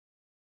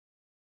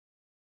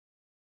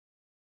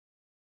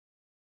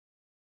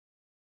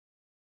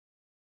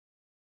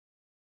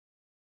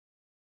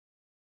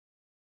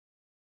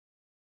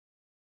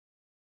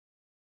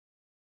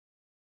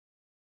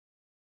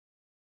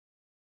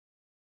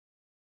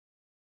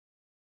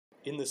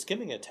In the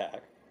skimming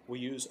attack, we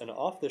use an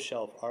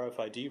off-the-shelf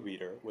RFID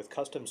reader with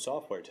custom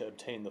software to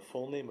obtain the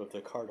full name of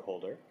the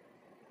cardholder,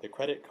 the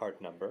credit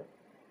card number,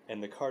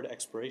 and the card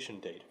expiration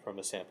date from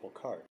a sample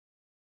card.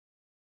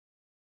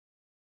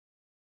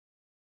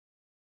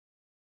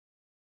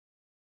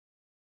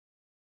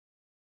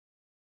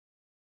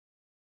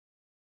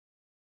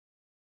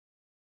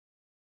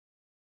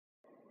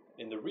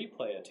 In the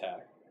replay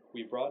attack,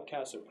 we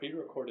broadcast a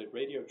pre-recorded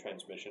radio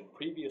transmission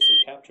previously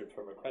captured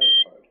from a credit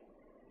card.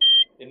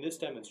 In this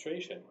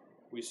demonstration,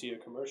 we see a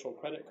commercial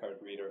credit card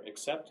reader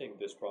accepting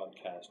this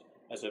broadcast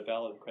as a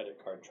valid credit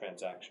card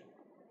transaction.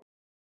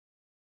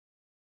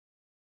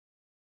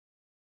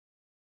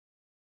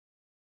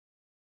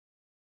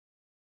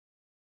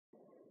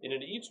 In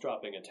an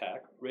eavesdropping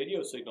attack,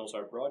 radio signals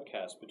are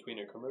broadcast between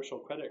a commercial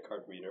credit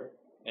card reader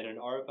and an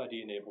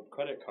RFID-enabled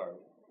credit card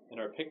and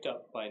are picked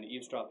up by an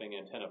eavesdropping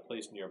antenna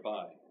placed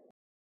nearby.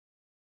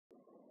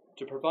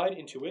 To provide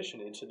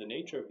intuition into the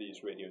nature of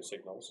these radio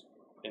signals,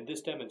 in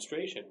this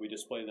demonstration we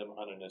display them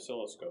on an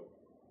oscilloscope.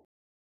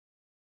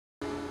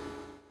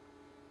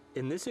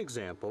 In this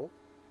example,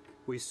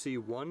 we see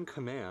one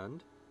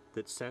command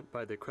that's sent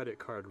by the credit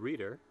card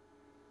reader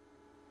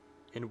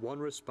and one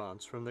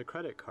response from the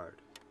credit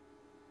card.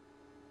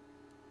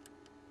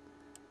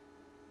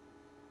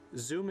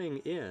 Zooming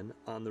in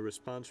on the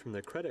response from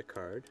the credit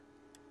card,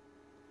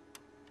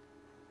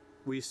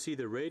 we see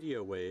the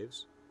radio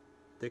waves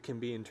that can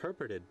be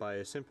interpreted by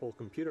a simple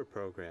computer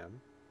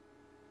program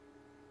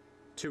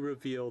to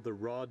reveal the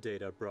raw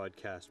data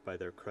broadcast by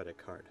their credit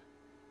card.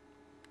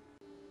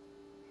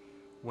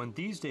 When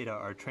these data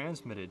are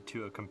transmitted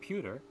to a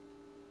computer,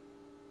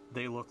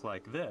 they look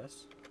like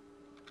this,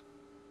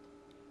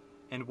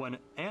 and when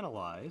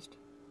analyzed,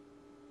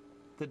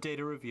 the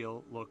data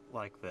reveal look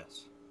like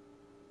this.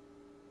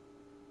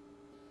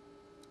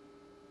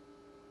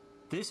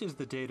 This is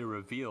the data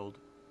revealed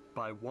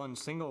by one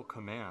single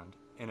command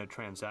in a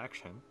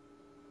transaction.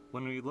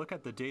 When we look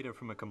at the data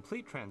from a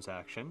complete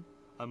transaction,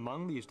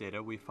 among these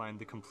data we find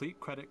the complete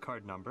credit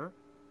card number,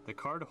 the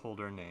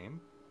cardholder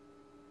name,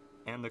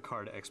 and the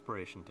card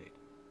expiration date.